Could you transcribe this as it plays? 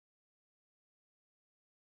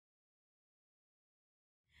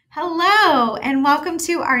Hello, and welcome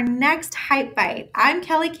to our next HypeByte. I'm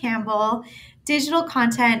Kelly Campbell, Digital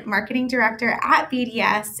Content Marketing Director at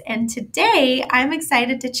BDS, and today I'm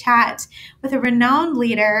excited to chat with a renowned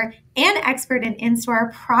leader and expert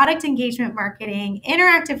in-store product engagement marketing,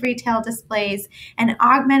 interactive retail displays, and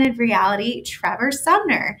augmented reality, Trevor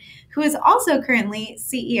Sumner, who is also currently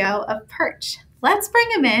CEO of Perch. Let's bring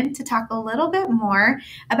him in to talk a little bit more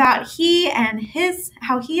about how he and his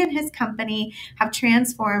company have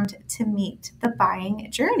transformed to meet the buying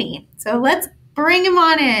journey. So let's bring him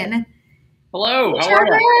on in. Hello, how are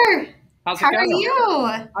you? How are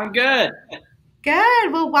you? I'm good.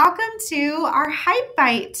 Good. Well, welcome to our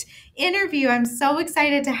HypeByte interview. I'm so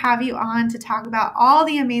excited to have you on to talk about all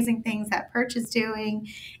the amazing things that Perch is doing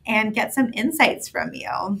and get some insights from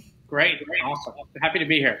you. Great. Awesome. Happy to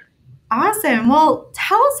be here. Awesome. Well,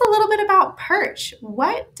 tell us a little bit about Perch.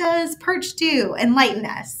 What does Perch do? Enlighten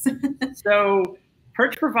us. So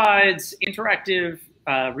Perch provides interactive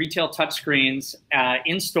retail touchscreens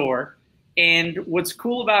in store. And what's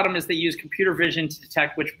cool about them is they use computer vision to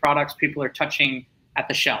detect which products people are touching at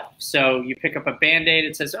the shelf. So you pick up a Band-Aid,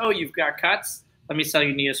 it says, oh, you've got cuts. Let me sell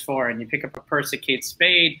you Neosphere. And you pick up a purse at Kate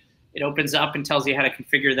Spade. It opens up and tells you how to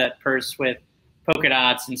configure that purse with polka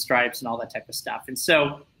dots and stripes and all that type of stuff. And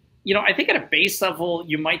so, I think at a base level,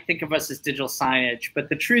 you might think of us as digital signage, but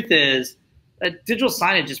the truth is digital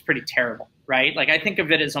signage is pretty terrible, right? Like I think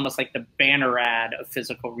of it as almost like the banner ad of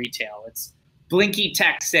physical retail. It's blinky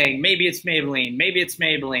text saying, maybe it's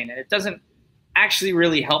Maybelline, and it doesn't actually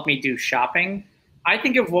really help me do shopping. I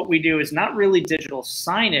think of what we do as not really digital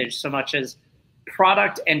signage so much as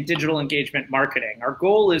product and digital engagement marketing. Our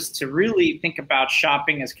goal is to really think about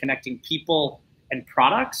shopping as connecting people and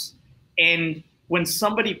products. And when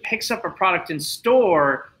somebody picks up a product in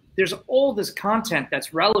store, there's all this content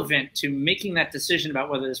that's relevant to making that decision about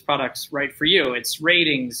whether this product's right for you. It's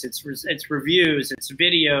ratings, it's reviews, it's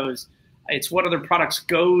videos, it's what other products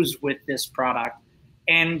goes with this product.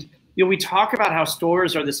 And we talk about how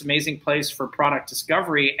stores are this amazing place for product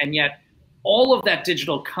discovery, and yet all of that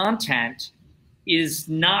digital content is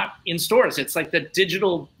not in stores. It's like the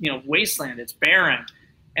digital wasteland. It's barren.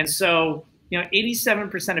 And so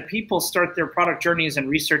 87% of people start their product journeys and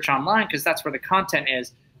research online because that's where the content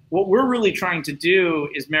is. What we're really trying to do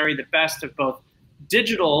is marry the best of both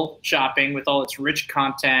digital shopping with all its rich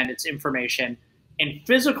content, its information, and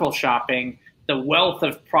physical shopping, the wealth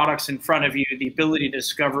of products in front of you, the ability to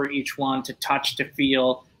discover each one, to touch, to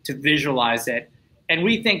feel, to visualize it. And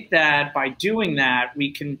we think that by doing that,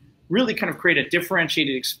 we can really kind of create a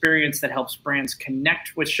differentiated experience that helps brands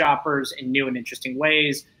connect with shoppers in new and interesting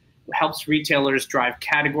ways, helps retailers drive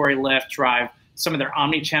category lift, drive some of their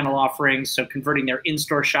omni-channel offerings, so converting their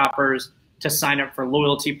in-store shoppers to sign up for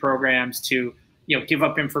loyalty programs, to give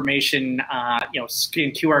up information,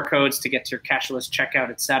 scan QR codes to get to your cashless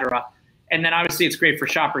checkout, et cetera. And then obviously it's great for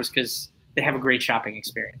shoppers because they have a great shopping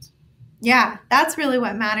experience. Yeah, that's really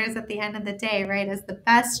what matters at the end of the day, right? Is the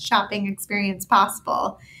best shopping experience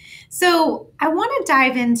possible. So I want to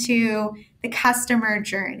dive into the customer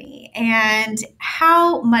journey and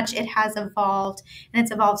how much it has evolved. And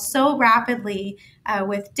it's evolved so rapidly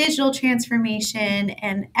with digital transformation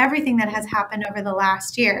and everything that has happened over the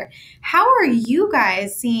last year. How are you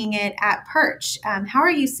guys seeing it at Perch? How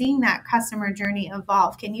are you seeing that customer journey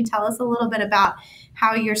evolve? Can you tell us a little bit about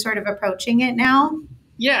how you're sort of approaching it now?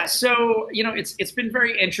 Yeah, so it's been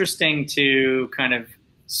very interesting to kind of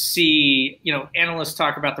see analysts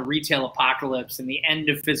talk about the retail apocalypse and the end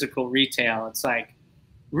of physical retail. It's like,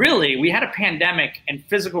 really, we had a pandemic and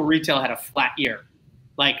physical retail had a flat year.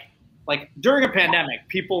 Like during a pandemic,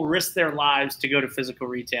 people risked their lives to go to physical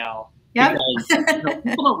retail. Yep. Because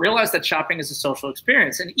people don't realize that shopping is a social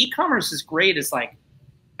experience, and e-commerce is great as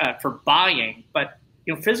for buying, but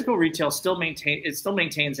physical retail still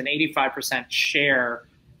maintains an 85% share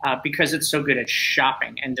because it's so good at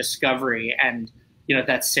shopping and discovery and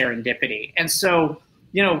that serendipity. And so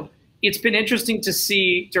it's been interesting to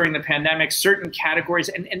see during the pandemic certain categories,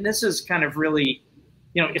 and this is kind of really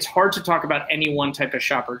it's hard to talk about any one type of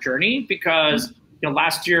shopper journey because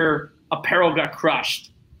last year apparel got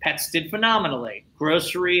crushed, pets did phenomenally,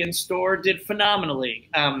 grocery and store did phenomenally,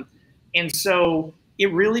 and so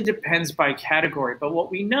it really depends by category. But what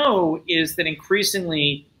we know is that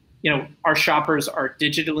increasingly, our shoppers are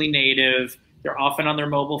digitally native. They're often on their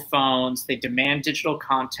mobile phones. They demand digital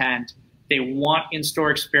content. They want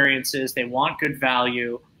in-store experiences. They want good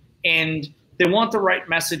value. And they want the right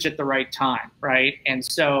message at the right time, right? And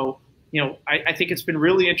so, I think it's been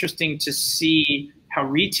really interesting to see how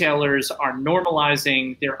retailers are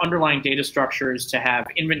normalizing their underlying data structures to have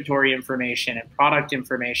inventory information and product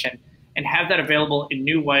information and have that available in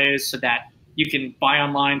new ways so that you can buy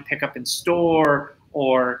online, pick up in store,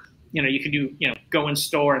 or you can do go in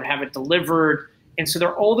store and have it delivered. And so there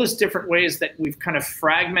are all these different ways that we've kind of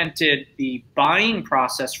fragmented the buying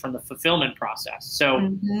process from the fulfillment process.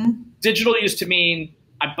 So digital used to mean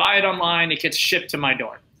I buy it online, it gets shipped to my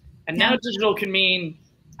door. And now digital can mean,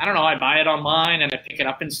 I don't know, I buy it online and I pick it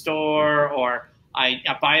up in store, or I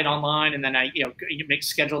buy it online and then you make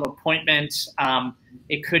scheduled appointments.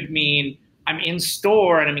 It could mean I'm in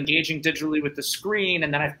store and I'm engaging digitally with the screen,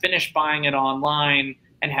 and then I finish buying it online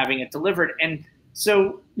and having it delivered. And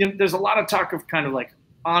so there's a lot of talk of kind of like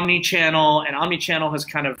omni-channel, and omni-channel has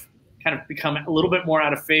kind of become a little bit more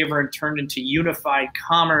out of favor and turned into unified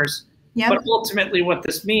commerce. But ultimately what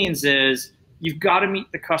this means is you've got to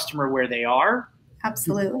meet the customer where they are.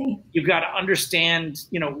 Absolutely. You've got to understand,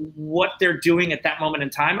 what they're doing at that moment in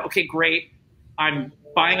time. Okay, great. I'm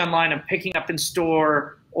buying online, I'm picking up in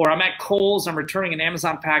store, or I'm at Kohl's, I'm returning an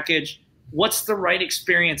Amazon package. What's the right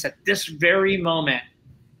experience at this very moment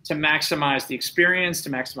to maximize the experience, to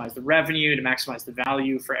maximize the revenue, to maximize the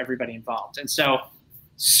value for everybody involved? And so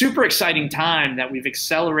super exciting time that we've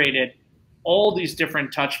accelerated all these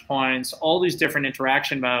different touch points, all these different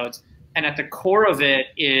interaction modes. And at the core of it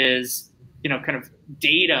is, kind of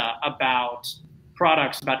data about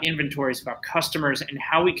products, about inventories, about customers, and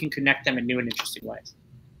how we can connect them in new and interesting ways.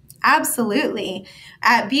 Absolutely.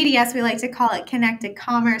 At BDS, we like to call it connected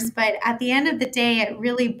commerce, but at the end of the day, it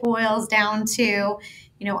really boils down to,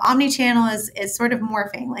 omni-channel is sort of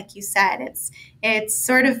morphing, like you said. It's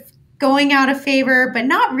sort of going out of favor, but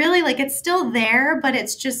not really. Like, it's still there, but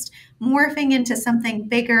it's just morphing into something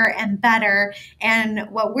bigger and better. And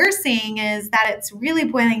what we're seeing is that it's really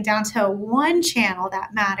boiling down to one channel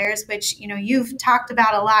that matters, which, you've talked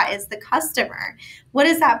about a lot, is the customer. What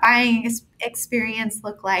does that buying experience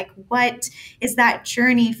look like? What is that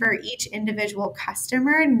journey for each individual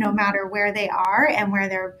customer, no matter where they are and where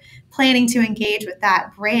they're planning to engage with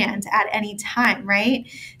that brand at any time, right?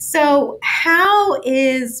 So how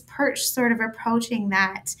is Perch sort of approaching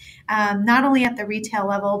that, not only at the retail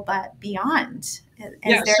level, but beyond? Is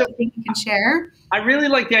there anything you can share? I really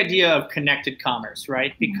like the idea of connected commerce,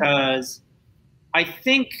 right? Because I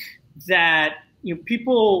think that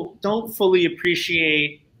people don't fully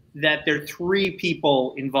appreciate that there are three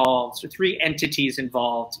people involved, or three entities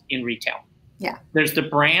involved in retail. Yeah. There's the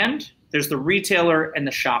brand, there's the retailer, and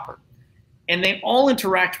the shopper. And they all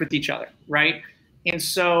interact with each other, right? And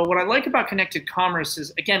so what I like about connected commerce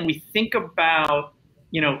is, again, we think about,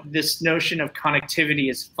 this notion of connectivity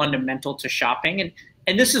is fundamental to shopping.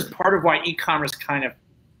 And this is part of why e-commerce kind of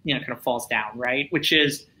falls down, right? Which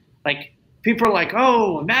is like, people are like,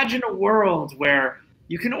 oh, imagine a world where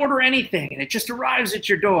you can order anything and it just arrives at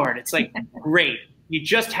your door. And it's like, great. You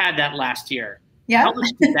just had that last year. Yeah. How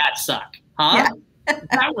much did that suck? Huh? Yeah.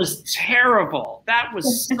 That was terrible. That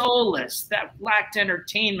was soulless. That lacked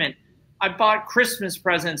entertainment. I bought Christmas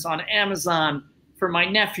presents on Amazon for my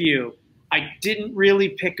nephew. I didn't really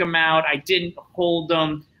pick them out. I didn't hold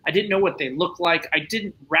them. I didn't know what they looked like. I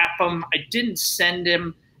didn't wrap them. I didn't send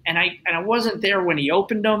them. And I wasn't there when he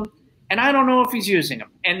opened them. And I don't know if he's using them.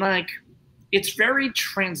 And like, it's very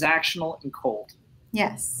transactional and cold.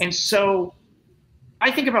 Yes. And so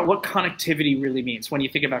I think about what connectivity really means when you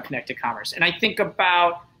think about connected commerce. And I think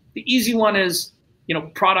about the easy one is,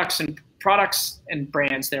 products and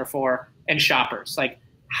brands, therefore, and shoppers. Like,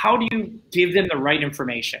 how do you give them the right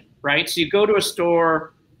information, right? So you go to a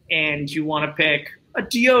store and you want to pick a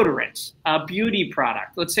deodorant, a beauty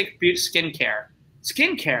product. Let's take skincare.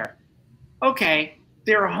 Skincare. Okay,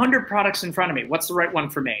 there are 100 products in front of me. What's the right one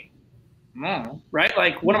for me? Right?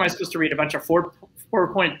 Like, what am I supposed to read? A bunch of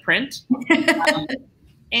four-point print?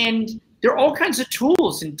 And there are all kinds of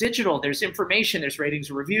tools in digital. There's information, there's ratings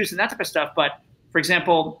and reviews and that type of stuff. But for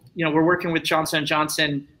example, we're working with Johnson &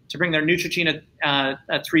 Johnson to bring their Neutrogena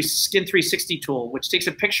Skin 360 tool, which takes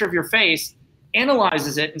a picture of your face,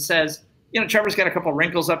 analyzes it, and says, Trevor's got a couple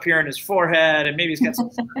wrinkles up here in his forehead, and maybe he's got some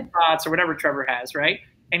spots or whatever Trevor has, right?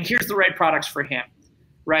 And here's the right products for him,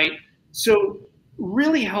 right? So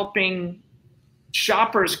really helping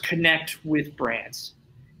shoppers connect with brands.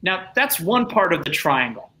 Now, that's one part of the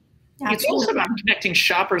triangle. Absolutely. It's also about connecting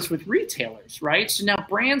shoppers with retailers, right? So now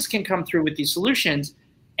brands can come through with these solutions.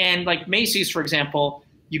 And like Macy's, for example,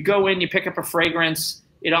 you go in, you pick up a fragrance,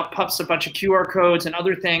 it pops a bunch of QR codes and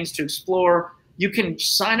other things to explore. You can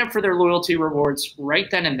sign up for their loyalty rewards right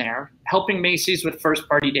then and there, helping Macy's with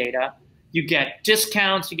first-party data. You get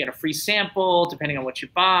discounts, you get a free sample, depending on what you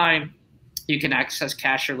buy. You can access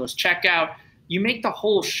cashierless checkout. You make the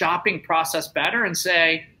whole shopping process better and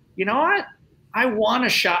say, you know what? I want to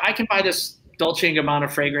shop. I can buy this Dolce & Gabbana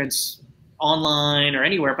fragrance online or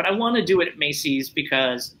anywhere, but I want to do it at Macy's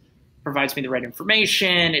because it provides me the right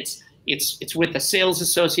information. It's with a sales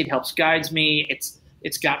associate, helps guides me.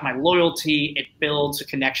 It's got my loyalty. It builds a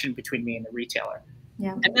connection between me and the retailer.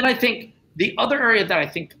 Yeah. And then I think the other area that I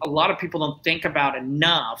think a lot of people don't think about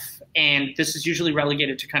enough, and this is usually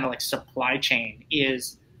relegated to kind of like supply chain,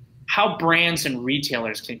 is how brands and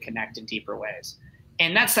retailers can connect in deeper ways.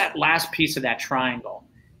 And that's that last piece of that triangle.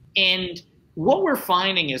 And what we're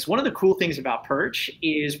finding is one of the cool things about Perch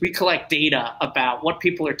is we collect data about what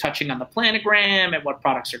people are touching on the planogram and what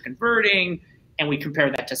products are converting, and we compare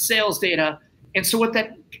that to sales data. And so what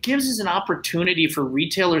that gives is an opportunity for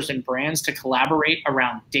retailers and brands to collaborate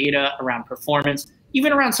around data, around performance,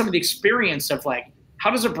 even around some of the experience of like,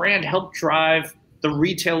 how does a brand help drive the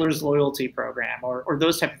retailer's loyalty program or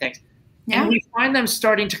those type of things. Yeah. And we find them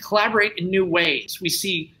starting to collaborate in new ways. We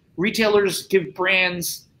see retailers give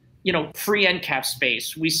brands, free end cap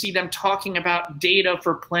space. We see them talking about data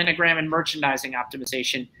for planogram and merchandising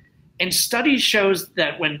optimization. And studies shows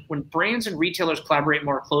that when brands and retailers collaborate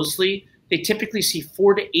more closely, they typically see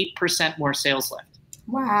 4 to 8% more sales lift.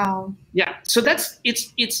 Wow. Yeah. So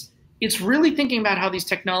it's really thinking about how these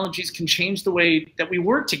technologies can change the way that we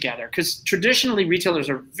work together, because traditionally retailers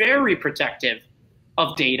are very protective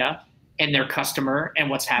of data and their customer and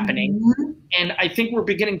what's happening. Mm-hmm. And I think we're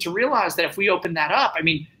beginning to realize that if we open that up, I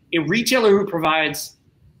mean, a retailer who provides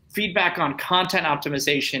feedback on content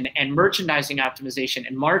optimization and merchandising optimization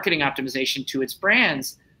and marketing optimization to its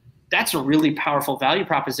brands, that's a really powerful value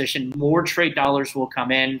proposition. More trade dollars will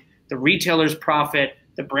come in, the retailers profit,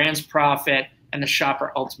 the brands profit, and the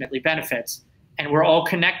shopper ultimately benefits. And we're all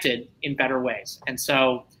connected in better ways. And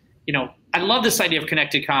so, I love this idea of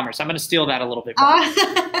connected commerce. I'm going to steal that a little bit more.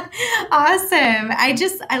 Awesome.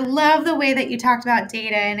 I love the way that you talked about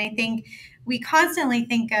data. And I think we constantly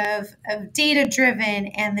think of data driven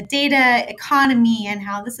and the data economy and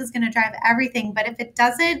how this is going to drive everything. But if it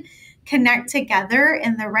doesn't connect together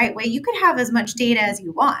in the right way, you could have as much data as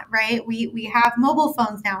you want, right? We have mobile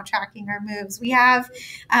phones now tracking our moves. We have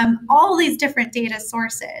all these different data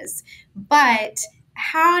sources, but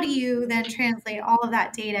how do you then translate all of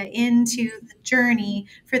that data into the journey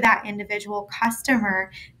for that individual customer?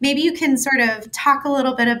 Maybe you can sort of talk a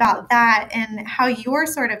little bit about that and how you're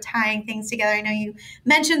sort of tying things together. I know you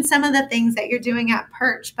mentioned some of the things that you're doing at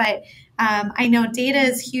Perch, but I know data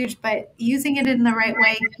is huge, but using it in the right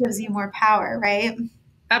way gives you more power, right?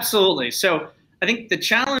 Absolutely. So I think the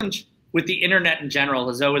challenge with the internet in general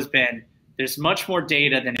has always been there's much more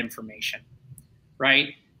data than information,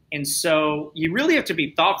 right? And so you really have to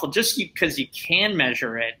be thoughtful. Just because you can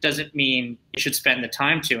measure it doesn't mean you should spend the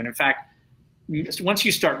time to. And in fact, once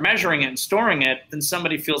you start measuring it and storing it, then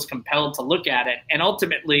somebody feels compelled to look at it. And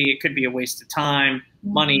ultimately, it could be a waste of time,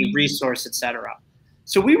 money, resource, et cetera.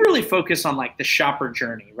 So we really focus on like the shopper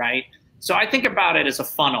journey, right? So I think about it as a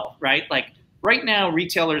funnel, right? Like right now,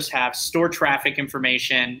 retailers have store traffic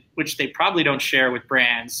information, which they probably don't share with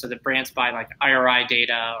brands. So that brands buy like IRI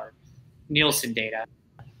data or Nielsen data.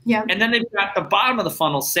 Yeah. And then they've got the bottom of the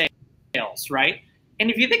funnel sales, right? And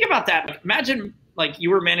if you think about that, like, imagine like you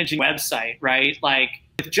were managing a website, right? Like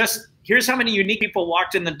just here's how many unique people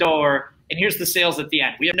walked in the door and here's the sales at the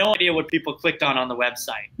end. We have no idea what people clicked on the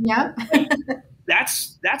website. Yeah.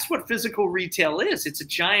 That's what physical retail is. It's a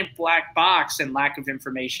giant black box and lack of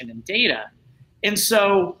information and data. And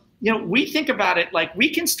so, we think about it like we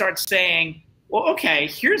can start saying, well, okay,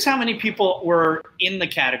 here's how many people were in the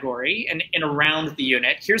category and around the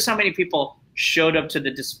unit. Here's how many people showed up to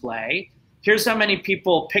the display. Here's how many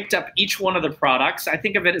people picked up each one of the products. I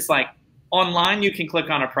think of it as like online, you can click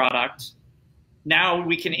on a product. Now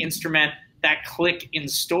we can instrument that click in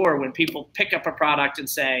store when people pick up a product and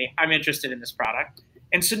say, I'm interested in this product.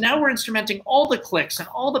 And so now we're instrumenting all the clicks and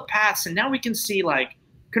all the paths, and now we can see like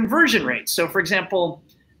conversion rates. So for example,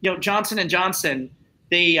 Johnson & Johnson,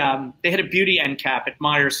 they had a beauty end cap at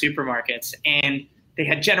Meijer supermarkets, and they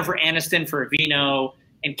had Jennifer Aniston for Aveeno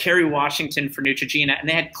and Kerry Washington for Neutrogena, and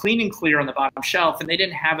they had Clean and Clear on the bottom shelf, and they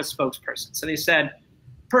didn't have a spokesperson. So they said,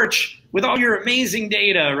 Perch, with all your amazing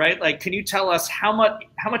data, right? Like, can you tell us how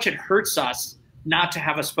much it hurts us not to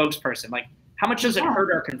have a spokesperson? Like, how much does it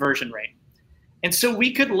hurt our conversion rate? And so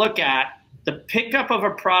we could look at the pickup of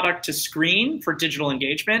a product to screen for digital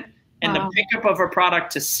engagement and the pickup of a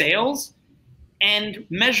product to sales and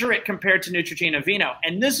measure it compared to Neutrogena Aveeno.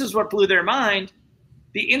 And this is what blew their mind.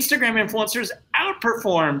 The Instagram influencers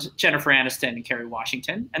outperformed Jennifer Aniston and Kerry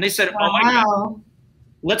Washington. And they said, oh my God,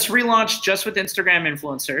 let's relaunch just with Instagram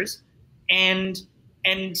influencers and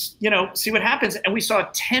see what happens. And we saw a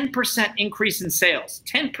 10% increase in sales,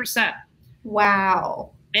 10%.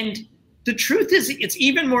 Wow. And The truth is, it's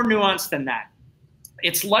even more nuanced than that.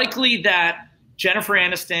 It's likely that Jennifer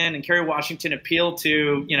Aniston and Kerry Washington appeal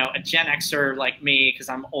to, a Gen Xer like me because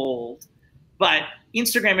I'm old, but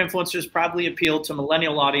Instagram influencers probably appeal to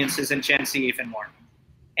millennial audiences and Gen Z even more.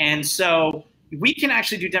 And so we can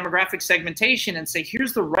actually do demographic segmentation and say,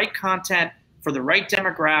 here's the right content for the right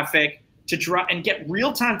demographic to draw and get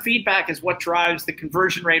real-time feedback is what drives the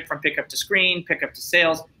conversion rate from pickup to screen, pickup to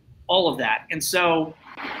sales, all of that. And so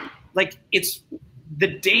like it's the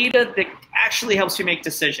data that actually helps you make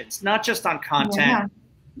decisions, not just on content,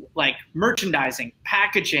 like merchandising,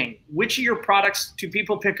 packaging, which of your products do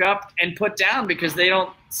people pick up and put down because they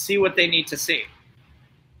don't see what they need to see.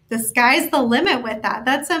 The sky's the limit with that.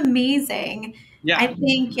 That's amazing. Yeah. I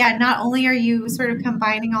think, not only are you sort of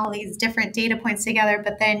combining all these different data points together,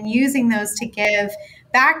 but then using those to give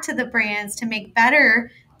back to the brands to make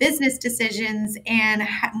better business decisions and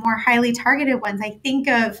more highly targeted ones. I think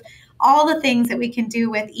of all the things that we can do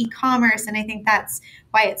with e-commerce. And I think that's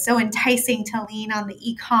why it's so enticing to lean on the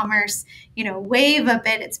e-commerce, wave a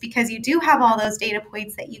bit. It's because you do have all those data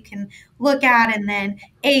points that you can look at and then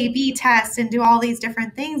A/B test and do all these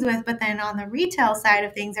different things with. But then on the retail side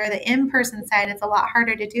of things or the in-person side, it's a lot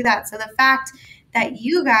harder to do that. So the fact that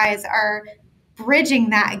you guys are bridging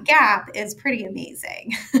that gap is pretty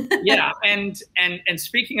amazing. Yeah, and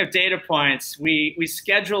speaking of data points, we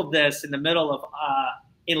scheduled this in the middle of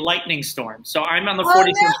a lightning storm. So I'm on the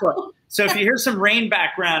 42nd floor. So if you hear some rain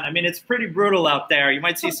background, I mean, it's pretty brutal out there. You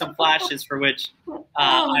might see some flashes for which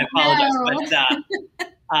I apologize.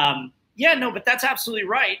 No. But that's absolutely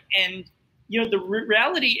right. And, the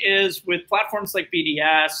reality is with platforms like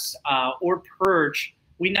BDS or Perch,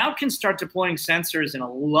 we now can start deploying sensors in a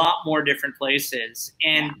lot more different places.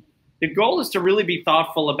 And the goal is to really be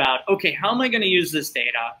thoughtful about, okay, how am I going to use this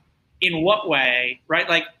data? In what way, right?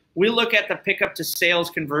 Like, we look at the pickup to sales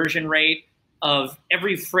conversion rate of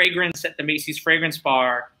every fragrance at the Macy's fragrance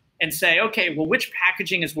bar and say, okay, well, which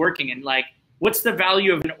packaging is working? And like, what's the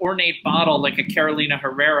value of an ornate bottle like a Carolina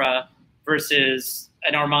Herrera versus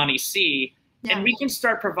an Armani C? Yeah. And we can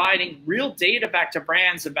start providing real data back to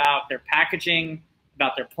brands about their packaging,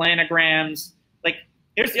 about their planograms. Like,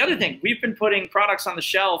 here's the other thing. We've been putting products on the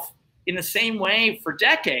shelf in the same way for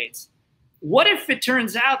decades. What if it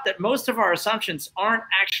turns out that most of our assumptions aren't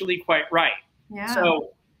actually quite right? Yeah.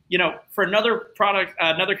 So, for another product,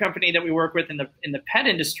 another company that we work with in the pet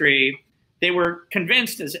industry, they were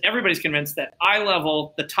convinced, as everybody's convinced, that eye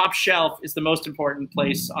level, the top shelf, is the most important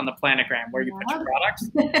place on the planogram where you put your products.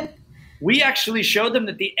 We actually showed them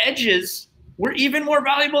that the edges were even more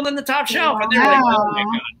valuable than the top shelf, and they're like, "Oh my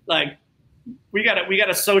god!" Like, we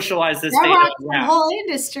gotta socialize this data. The whole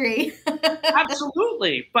industry.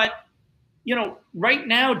 Absolutely, but. Right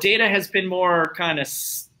now, data has been more kind of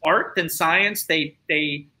art than science. They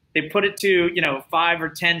put it to, 5 or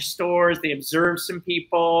 10 stores. They observe some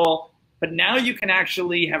people. But now you can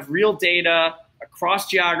actually have real data across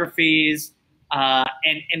geographies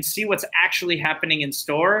and see what's actually happening in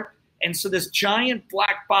store. And so this giant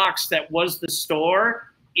black box that was the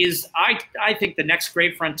store is, I think, the next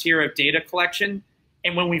great frontier of data collection.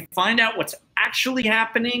 And when we find out what's actually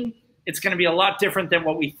happening, it's going to be a lot different than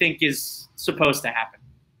what we think is supposed to happen.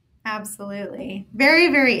 Absolutely.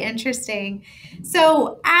 Very, very interesting.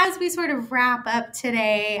 So as we sort of wrap up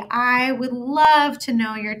today, I would love to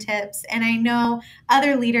know your tips. And I know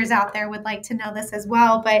other leaders out there would like to know this as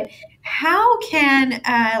well. But how can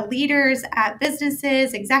leaders at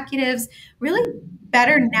businesses, executives, really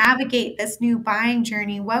better navigate this new buying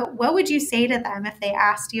journey? What would you say to them if they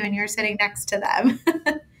asked you and you're sitting next to them?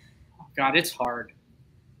 God, it's hard.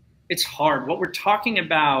 It's hard. What we're talking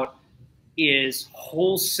about is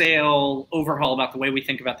wholesale overhaul about the way we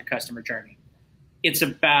think about the customer journey. It's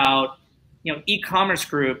about, e-commerce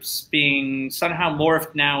groups being somehow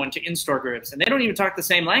morphed now into in-store groups, and they don't even talk the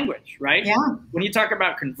same language, right? Yeah. When you talk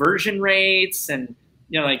about conversion rates and,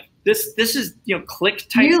 like this is, click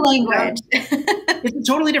type. New language. It's a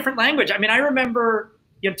totally different language. I mean, I remember,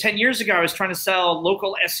 10 years ago, I was trying to sell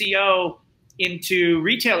local SEO into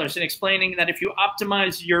retailers and explaining that if you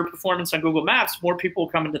optimize your performance on Google Maps, more people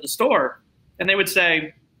will come into the store. And they would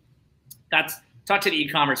say, talk to the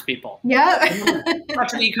e-commerce people. Yeah. Talk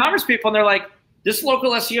to the e-commerce people, and they're like, this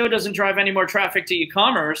local SEO doesn't drive any more traffic to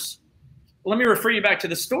e-commerce. Let me refer you back to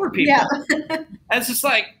the store people. Yeah. And it's just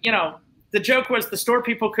like, the joke was the store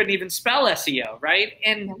people couldn't even spell SEO, right?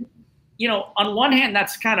 And, on one hand,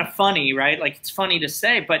 that's kind of funny, right? Like, it's funny to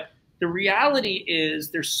say, but the reality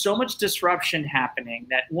is there's so much disruption happening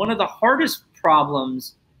that one of the hardest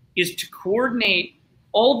problems is to coordinate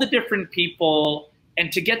all the different people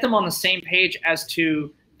and to get them on the same page as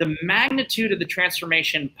to the magnitude of the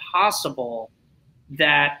transformation possible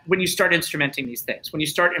that when you start instrumenting these things, when you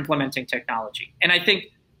start implementing technology. And I think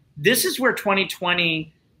this is where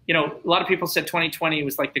 2020, you know, a lot of people said 2020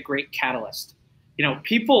 was like the great catalyst. You know,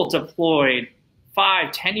 people deployed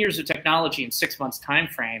 5, 10 years of technology in 6 months time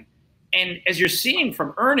frame. And as you're seeing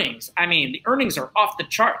from earnings, I mean, the earnings are off the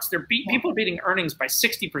charts. People are beating earnings by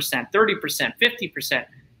 60%, 30%, 50%.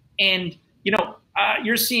 And, you know,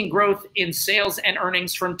 you're seeing growth in sales and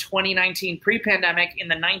earnings from 2019 pre-pandemic in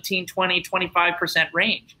the 19, 20, 25%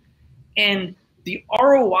 range. And the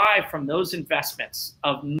ROI from those investments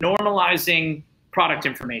of normalizing product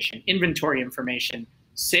information, inventory information,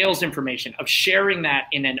 sales information, of sharing that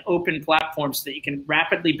in an open platform so that you can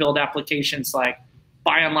rapidly build applications like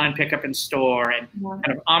buy online, pick up in store, and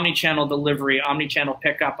kind of omni-channel delivery, omni-channel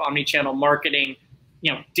pickup, omni-channel marketing,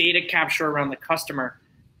 you know, data capture around the customer.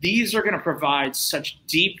 These are going to provide such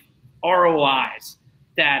deep ROIs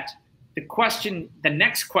that the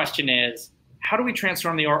next question is, how do we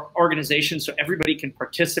transform the organization so everybody can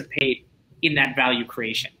participate in that value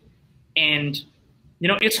creation? And, you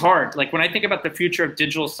know, it's hard. Like when I think about the future of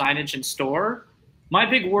digital signage in store, my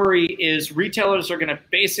big worry is retailers are going to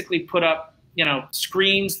basically put up, you know,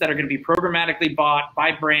 screens that are going to be programmatically bought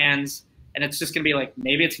by brands. And it's just going to be like,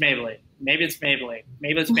 maybe it's Maybelline, maybe it's Maybelline,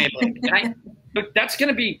 maybe it's Maybelline. But that's going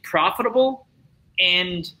to be profitable,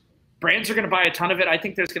 and brands are going to buy a ton of it. I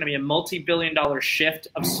think there's going to be a multi-billion-dollar shift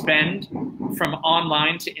of spend from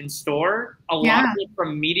online to in-store, a lot of it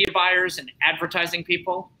from media buyers and advertising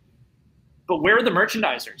people. But where are the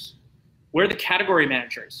merchandisers? Where are the category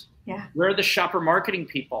managers? Where are the shopper marketing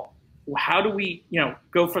people? How do we, you know,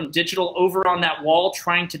 go from digital over on that wall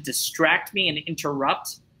trying to distract me and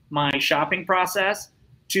interrupt my shopping process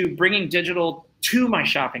to bringing digital to my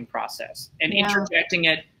shopping process and interjecting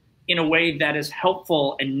it in a way that is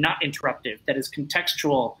helpful and not interruptive, that is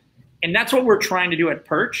contextual. And that's what we're trying to do at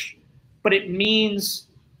Perch. But it means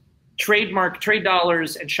trade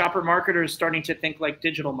dollars and shopper marketers starting to think like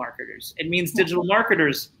digital marketers. It means digital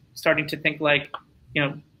marketers starting to think like, you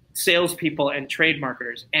know, salespeople and trade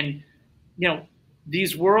marketers. And, you know,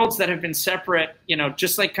 these worlds that have been separate, you know,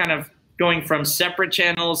 just like kind of going from separate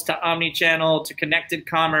channels to omni-channel to connected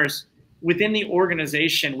commerce, within the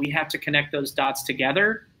organization, we have to connect those dots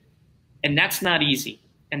together. And that's not easy.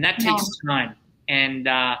 And that takes time. And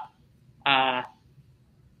I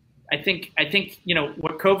think, you know,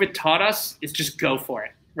 what COVID taught us is just go for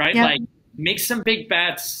it, right? Like make some big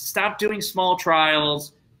bets, stop doing small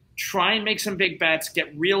trials, try and make some big bets,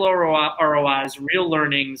 get real ROIs, real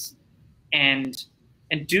learnings, and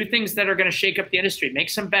do things that are going to shake up the industry.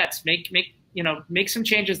 Make some bets, make some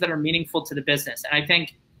changes that are meaningful to the business. And I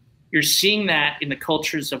think you're seeing that in the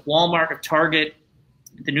cultures of Walmart, of Target,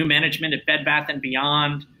 the new management at Bed Bath &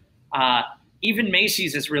 Beyond. Even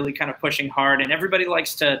Macy's is really kind of pushing hard, and everybody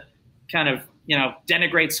likes to kind of, you know,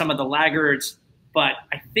 denigrate some of the laggards. But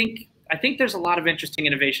I think there's a lot of interesting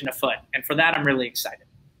innovation afoot, and for that, I'm really excited.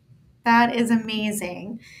 That is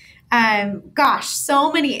amazing. Gosh,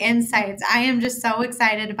 so many insights. I am just so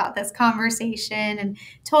excited about this conversation and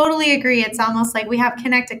totally agree. It's almost like we have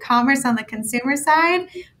connected commerce on the consumer side,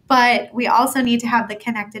 but we also need to have the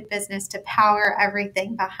connected business to power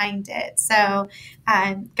everything behind it. So,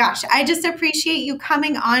 gosh, I just appreciate you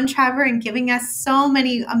coming on, Trevor, and giving us so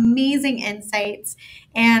many amazing insights.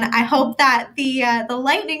 And I hope that the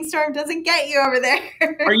lightning storm doesn't get you over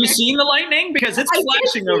there. Are you seeing the lightning? Because it's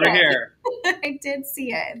flashing over here. I did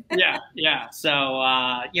see it. Yeah.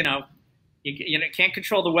 So, you know, you can't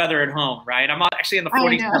control the weather at home, right? I'm actually on the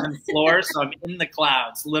 47th floor, so I'm in the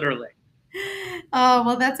clouds, literally. Oh,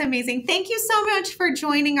 well, that's amazing. Thank you so much for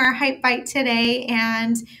joining our HypeByte today,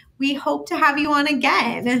 and we hope to have you on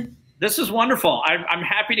again. This is wonderful. I'm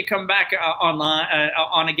happy to come back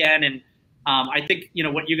on again, and I think, you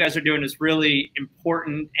know, what you guys are doing is really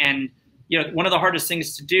important. And, you know, one of the hardest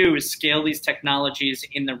things to do is scale these technologies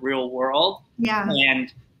in the real world.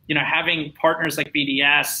 And, you know, having partners like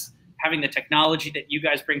BDS, having the technology that you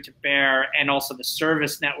guys bring to bear, and also the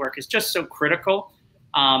service network is just so critical.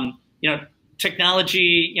 You know,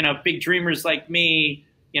 technology, you know, big dreamers like me,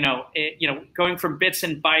 you know, going from bits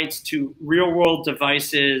and bytes to real world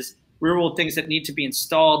devices, real world things that need to be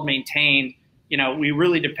installed, maintained. You know, we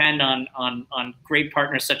really depend on great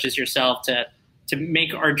partners such as yourself to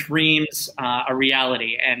make our dreams a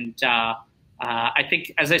reality. And I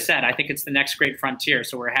think, as I said, I think it's the next great frontier.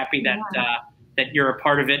 So we're happy that that you're a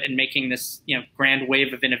part of it and making this, you know, grand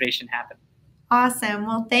wave of innovation happen. Awesome.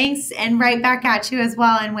 Well, thanks, and right back at you as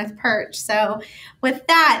well, and with Perch. So with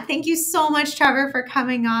that, thank you so much, Trevor, for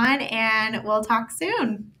coming on, and we'll talk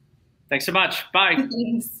soon. Thanks so much. Bye.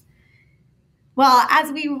 Thanks. Well,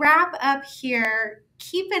 as we wrap up here,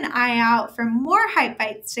 keep an eye out for more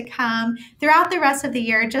HypeBytes to come throughout the rest of the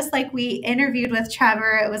year. Just like we interviewed with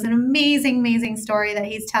Trevor, it was an amazing, amazing story that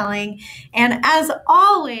he's telling. And as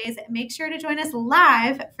always, make sure to join us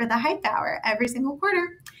live for the Hype Hour every single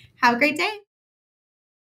quarter. Have a great day.